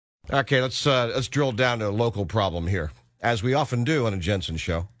Okay, let's drill down to a local problem here, as we often do on a Jensen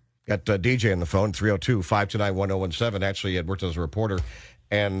show. Got DJ on the phone, 302-529-1017. Actually, had worked as a reporter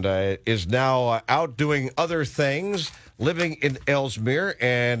and is now out doing other things, living in Elsmere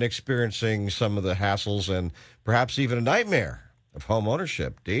and experiencing some of the hassles and perhaps even a nightmare of home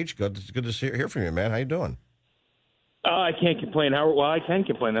ownership. Deej, good to hear from you, man. How you doing? I can't complain. Well, I can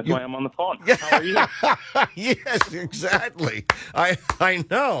complain. That's why I'm on the phone. How are you? Yes, exactly. I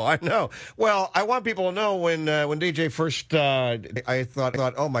know. Well, I want people to know when DJ first, I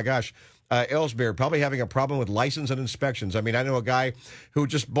thought, oh my gosh, Elsmere probably having a problem with license and inspections. I mean, I know a guy who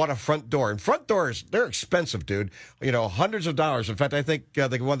just bought a front door, and front doors, they're expensive, dude. You know, hundreds of dollars. In fact, I think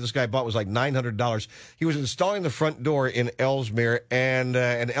the one this guy bought was like $900. He was installing the front door in Elsmere, and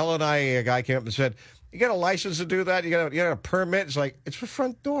an L&I guy came up and said, "You got a license to do that? You got a permit?" It's like, it's a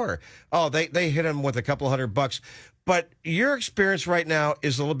front door. Oh, they hit him with a couple $100. But your experience right now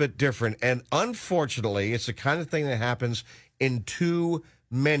is a little bit different. And unfortunately, it's the kind of thing that happens in too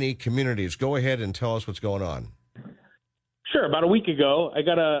many communities. Go ahead and tell us what's going on. Sure. About a week ago, I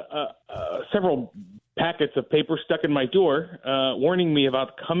got several packets of paper stuck in my door warning me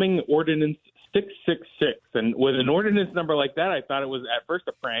about coming ordinance 666. And with an ordinance number like that, I thought it was at first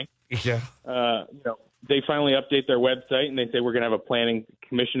a prank. Yeah. They finally update their website and they say we're going to have a planning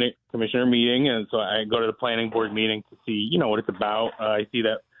commissioner meeting. And so I go to the planning board meeting to see, what it's about. I see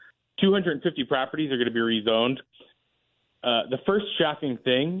that 250 properties are going to be rezoned. The first shocking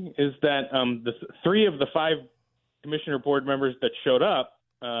thing is that the 3 of the 5 commissioner board members that showed up,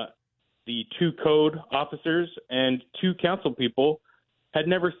 the 2 code officers and 2 council people, had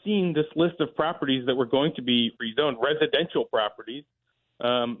never seen this list of properties that were going to be rezoned, residential properties.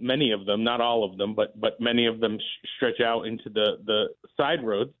 Many of them, not all of them, but many of them stretch out into the side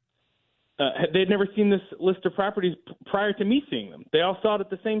roads. They'd never seen this list of properties prior to me seeing them. They all saw it at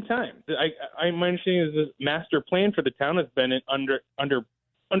the same time. My understanding is this master plan for the town has been under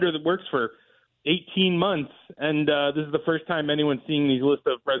the works for 18 months, and this is the first time anyone's seeing these lists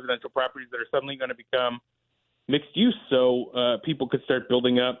of residential properties that are suddenly going to become mixed use, so people could start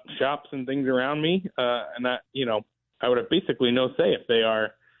building up shops and things around me, and that, I would have basically no say if they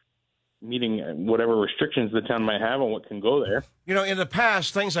are meeting whatever restrictions the town might have on what can go there. In the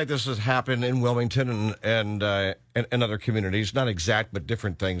past, things like this has happened in Wilmington and other communities, not exact, but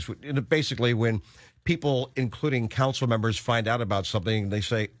different things. Basically, when people, including council members, find out about something, they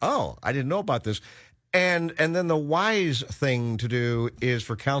say, "Oh, I didn't know about this." And then the wise thing to do is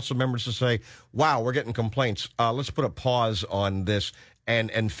for council members to say, "Wow, we're getting complaints. Let's put a pause on this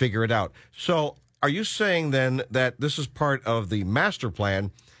and figure it out." So are you saying then that this is part of the master plan,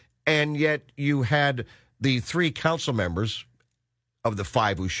 and yet you had the 3 council members of the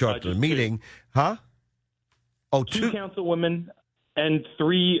 5 who showed up to the meeting, 2. huh? Oh, 2 councilwomen and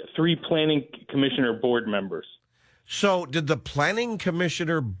 3 planning commissioner board members. So did the planning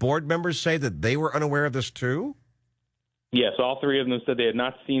commissioner board members say that they were unaware of this too? Yes, all 3 of them said they had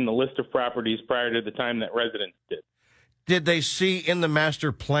not seen the list of properties prior to the time that residents did. Did they see in the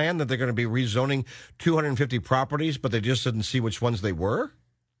master plan that they're going to be rezoning 250 properties, but they just didn't see which ones they were?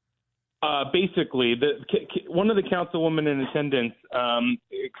 Basically, one of the councilwomen in attendance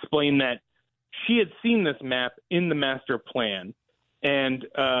explained that she had seen this map in the master plan, and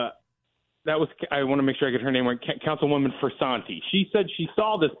that was, I want to make sure I get her name right, Councilwoman Fersanti. She said she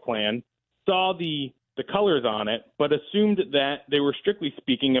saw this plan, saw the colors on it, but assumed that they were strictly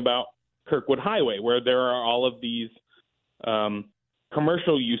speaking about Kirkwood Highway, where there are all of these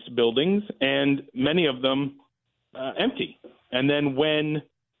commercial use buildings, and many of them empty. And then when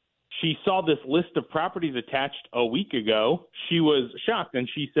she saw this list of properties attached a week ago, she was shocked, and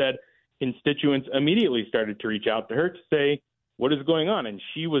she said constituents immediately started to reach out to her to say, what is going on? And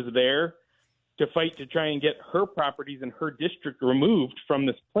she was there to fight to try and get her properties in her district removed from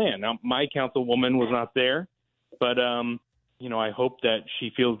this plan. Now, my councilwoman was not there, but I hope that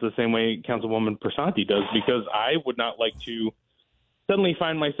she feels the same way Councilwoman Persanti does, because I would not like to suddenly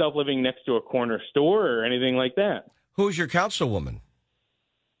find myself living next to a corner store or anything like that. Who's your councilwoman?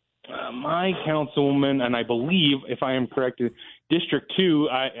 My councilwoman, and I believe, if I am correct, District 2,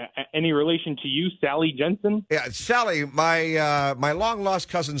 any relation to you, Sally Jensen? Yeah, Sally, my long-lost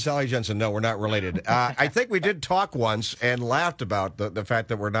cousin, Sally Jensen. No, we're not related. I think we did talk once and laughed about the fact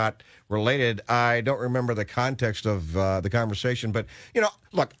that we're not related. I don't remember the context of the conversation, but,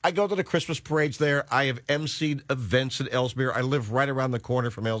 look, I go to the Christmas parades there. I have emceed events in Elsmere. I live right around the corner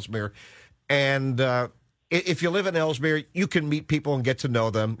from Elsmere, and if you live in Elsmere, you can meet people and get to know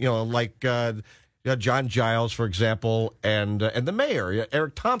them, like John Giles, for example, and the mayor,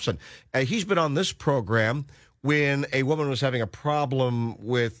 Eric Thompson. He's been on this program when a woman was having a problem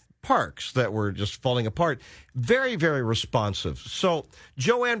with parks that were just falling apart. Very, very responsive. So,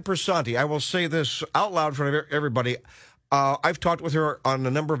 Joanne Persanti, I will say this out loud for everybody. I've talked with her on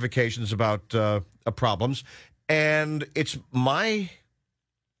a number of occasions about problems, and it's my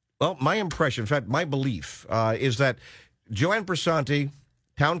impression, in fact, my belief is that Joanne Persanti,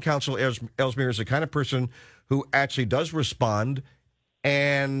 Town Council Elsmere, is the kind of person who actually does respond,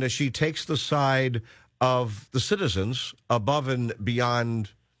 and she takes the side of the citizens above and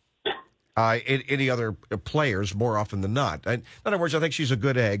beyond any other players more often than not. In other words, I think she's a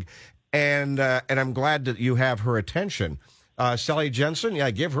good egg, and I'm glad that you have her attention. Sally Jensen, yeah,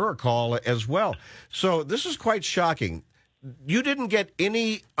 give her a call as well. So this is quite shocking. You didn't get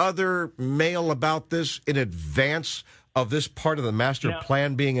any other mail about this in advance of this part of the master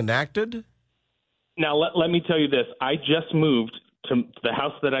plan being enacted? Now, let me tell you this. I just moved to the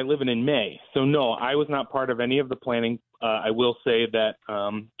house that I live in May. So, no, I was not part of any of the planning. I will say that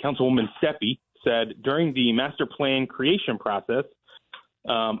Councilwoman Steffi said during the master plan creation process,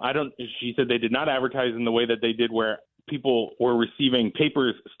 she said they did not advertise in the way that they did where people were receiving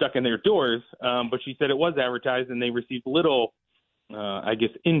papers stuck in their doors, but she said it was advertised and they received little,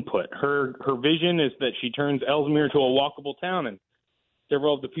 input. Her vision is that she turns Elsmere to a walkable town, and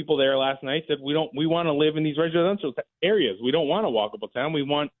several of the people there last night said we want to live in these residential areas. We don't want a walkable town. We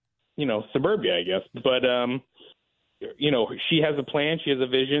want, suburbia, I guess. But she has a plan. She has a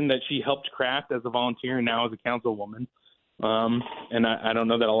vision that she helped craft as a volunteer and now as a councilwoman. And I don't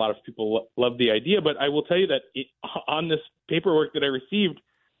know that a lot of people love the idea, but I will tell you that on this paperwork that I received,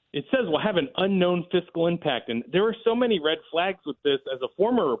 it says we'll have an unknown fiscal impact. And there are so many red flags with this. As a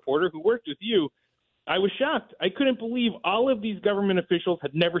former reporter who worked with you, I was shocked. I couldn't believe all of these government officials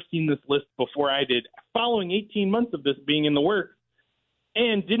had never seen this list before I did, following 18 months of this being in the works,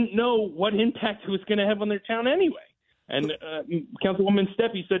 and didn't know what impact it was going to have on their town anyway. And Councilwoman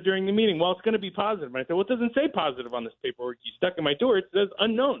Steffi said during the meeting, well, it's going to be positive. And I said, well, it doesn't say positive on this paperwork you stuck in my door. It says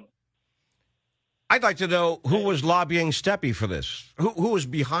unknown. I'd like to know who was lobbying Steffi for this. Who was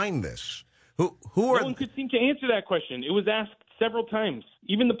behind this? Who are? No one could seem to answer that question. It was asked several times.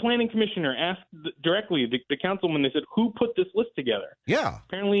 Even the planning commissioner asked directly the councilman. They said, who put this list together? Yeah.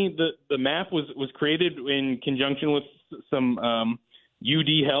 Apparently the map was created in conjunction with some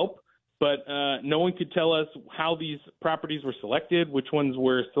UD help. But no one could tell us how these properties were selected, which ones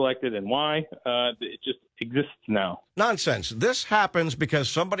were selected, and why. It just exists now. Nonsense. This happens because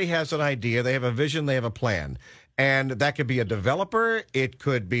somebody has an idea, they have a vision, they have a plan. And that could be a developer, it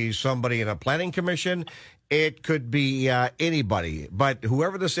could be somebody in a planning commission, it could be anybody. But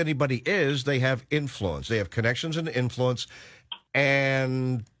whoever this anybody is, they have influence. They have connections and influence.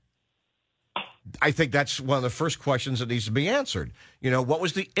 And I think that's one of the first questions that needs to be answered. What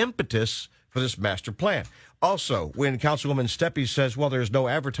was the impetus for this master plan? Also, when Councilwoman Steffi says, well, there's no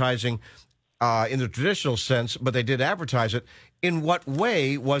advertising in the traditional sense, but they did advertise it, in what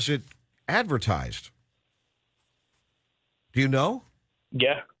way was it advertised? Do you know?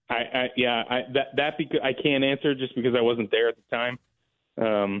 Yeah, I can't answer just because I wasn't there at the time.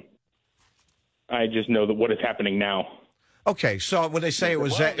 I just know that what is happening now. Okay, so when they say it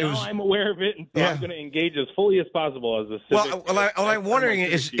was, I'm aware of it, and so I'm going to engage as fully as possible as a civic. Well, I'm wondering,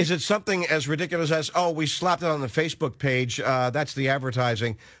 is it something as ridiculous as, we slapped it on the Facebook page? That's the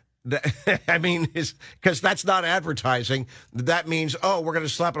advertising. I mean, because that's not advertising. That means, we're going to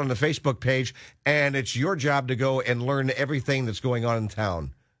slap it on the Facebook page, and it's your job to go and learn everything that's going on in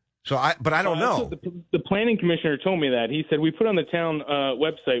town. So, I don't know. The planning commissioner told me that. He said we put on the town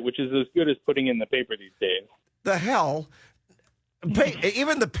website, which is as good as putting in the paper these days. The hell?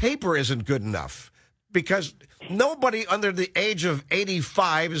 Even the paper isn't good enough because nobody under the age of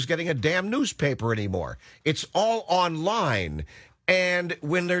 85 is getting a damn newspaper anymore. It's all online. And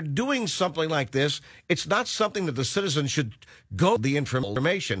when they're doing something like this, it's not something that the citizens should go the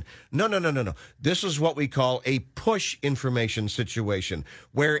information. No. This is what we call a push information situation,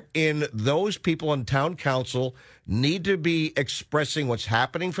 wherein those people in town council need to be expressing what's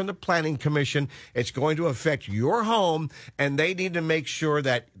happening from the planning commission. It's going to affect your home, and they need to make sure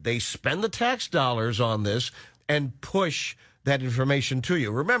that they spend the tax dollars on this and push that information to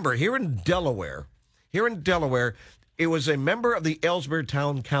you. Remember, here in Delaware, it was a member of the Elsmere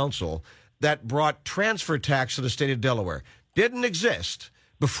Town Council that brought transfer tax to the state of Delaware. Didn't exist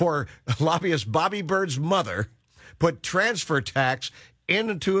before lobbyist Bobby Bird's mother put transfer tax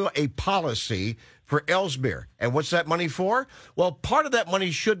into a policy for Elsmere. And what's that money for? Well, part of that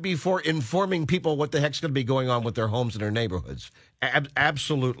money should be for informing people what the heck's going to be going on with their homes and their neighborhoods.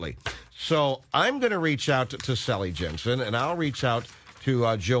 Absolutely. So I'm going to reach out to Sally Jensen, and I'll reach out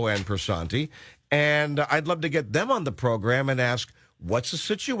to Joanne Persanti. And I'd love to get them on the program and ask, What's the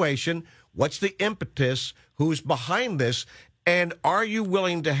situation? What's the impetus? Who's behind this? And are you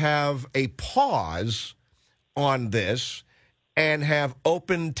willing to have a pause on this and have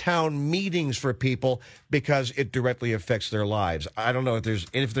open town meetings for people because it directly affects their lives? I don't know if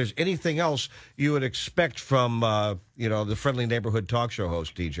there's anything else you would expect from the friendly neighborhood talk show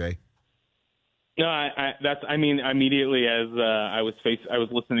host, DJ. No, immediately as I was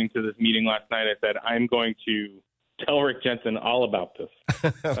listening to this meeting last night, I said, I'm going to tell Rick Jensen all about this.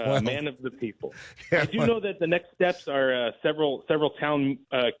 Man of the people. Yeah, I do know that the next steps are several town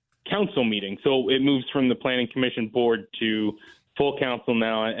council meetings. So it moves from the planning commission board to full council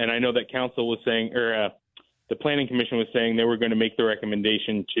now. And I know that council was saying, the planning commission was saying they were going to make the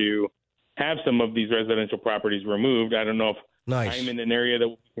recommendation to have some of these residential properties removed. I don't know if I'm in an area that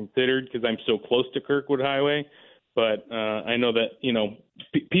will be considered because I'm so close to Kirkwood Highway. But I know that,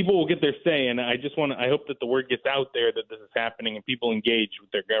 people will get their say, and I hope that the word gets out there that this is happening and people engage with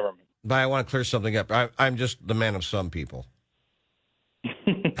their government. But I want to clear something up. I'm just the man of some people.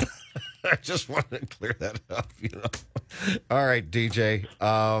 I just wanted to clear that up, All right, DJ.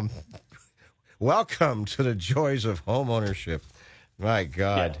 Welcome to the joys of home ownership. My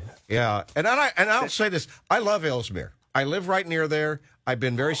God. Yeah. And I'll say this. I love Elsmere. I live right near there. I've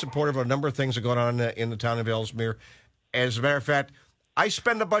been very supportive of a number of things that are going on in the town of Elsmere. As a matter of fact, I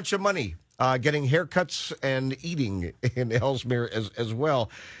spend a bunch of money getting haircuts and eating in Elsmere as well.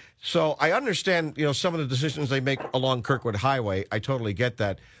 So I understand, some of the decisions they make along Kirkwood Highway. I totally get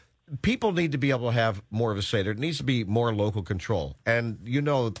that. People need to be able to have more of a say. There needs to be more local control. And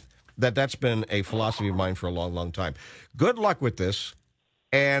that's been a philosophy of mine for a long, long time. Good luck with this.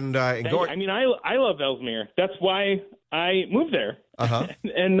 And I love Elsmere. That's why I moved there. Uh-huh.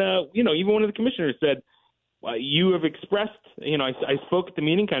 And, even one of the commissioners said, you have expressed, I spoke at the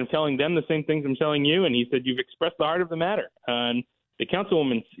meeting kind of telling them the same things I'm telling you. And he said, you've expressed the heart of the matter. And the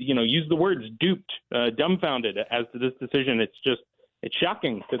councilwoman, used the words duped, dumbfounded as to this decision. It's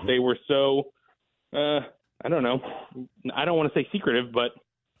shocking that they were so, I don't know. I don't want to say secretive, but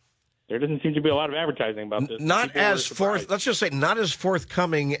there doesn't seem to be a lot of advertising about this. Let's just say not as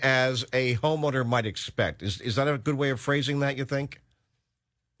forthcoming as a homeowner might expect. Is that a good way of phrasing that, you think?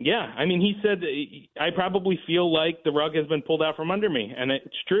 Yeah. He said, I probably feel like the rug has been pulled out from under me. And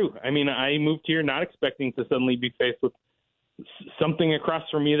it's true. I moved here not expecting to suddenly be faced with something across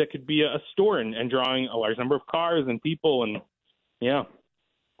from me that could be a store and drawing a large number of cars and people. And yeah.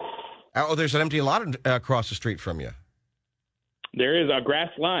 Oh, there's an empty lot across the street from you. There is a grass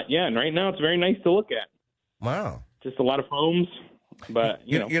lot, yeah, and right now it's very nice to look at. Wow. Just a lot of homes, but,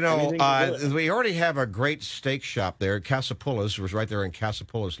 we already have a great steak shop there. Casapullas was right there in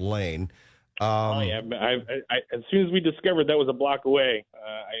Casapullas Lane. I as soon as we discovered that was a block away,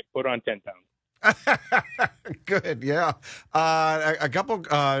 I put on 10 pounds. Good, yeah. A couple,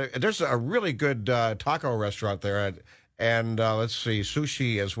 there's a really good taco restaurant there, and let's see,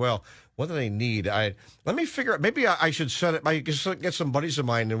 sushi as well. What do they need? Let me figure out. Maybe I should set it. I get some buddies of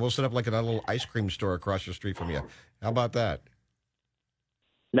mine, and we'll set up like a little ice cream store across the street from you. How about that?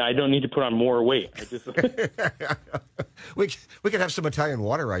 No, I don't need to put on more weight. we could have some Italian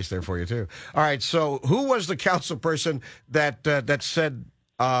water ice there for you too. All right. So, who was the council person that said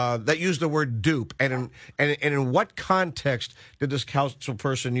that used the word dupe, and in what context did this council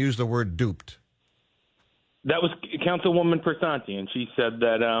person use the word duped? That was Councilwoman Persanti, and she said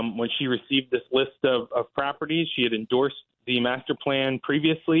that when she received this list of properties, she had endorsed the master plan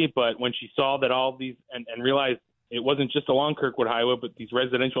previously, but when she saw that all these and realized it wasn't just along Kirkwood Highway, but these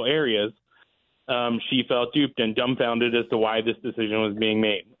residential areas, she felt duped and dumbfounded as to why this decision was being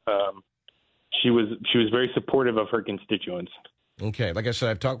made. She was very supportive of her constituents. Okay, like I said,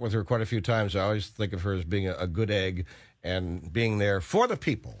 I've talked with her quite a few times. I always think of her as being a good egg and being there for the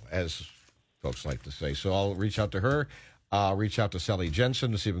people, as folks like to say. So I'll reach out to her. I'll reach out to Sally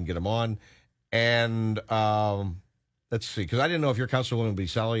Jensen to see if we can get them on. And let's see, because I didn't know if your councilwoman would be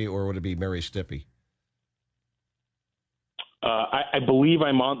Sally or would it be Mary Stippy? I believe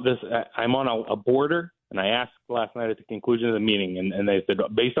I'm on this. I'm on a border, and I asked last night at the conclusion of the meeting, and they said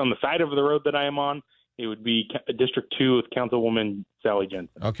based on the side of the road that I am on, it would be District 2 with Councilwoman Sally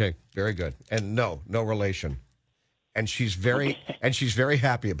Jensen. Okay, very good. And no relation. And she's very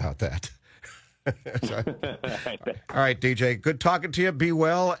happy about that. All right, DJ, good talking to you. Be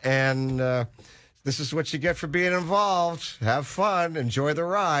well, and this is what you get for being involved. Have fun. Enjoy the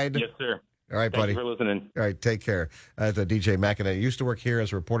ride. Yes, sir. All right, buddy. Thank you for listening. All right, take care. The DJ McInerney used to work here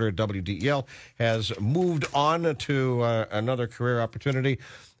as a reporter at WDEL, has moved on to another career opportunity,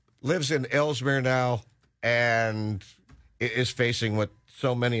 lives in Elsmere now, and is facing what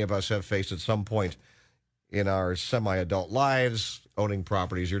so many of us have faced at some point in our semi-adult lives, owning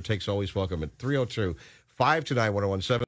properties. Your take's always welcome at 302-529-1017.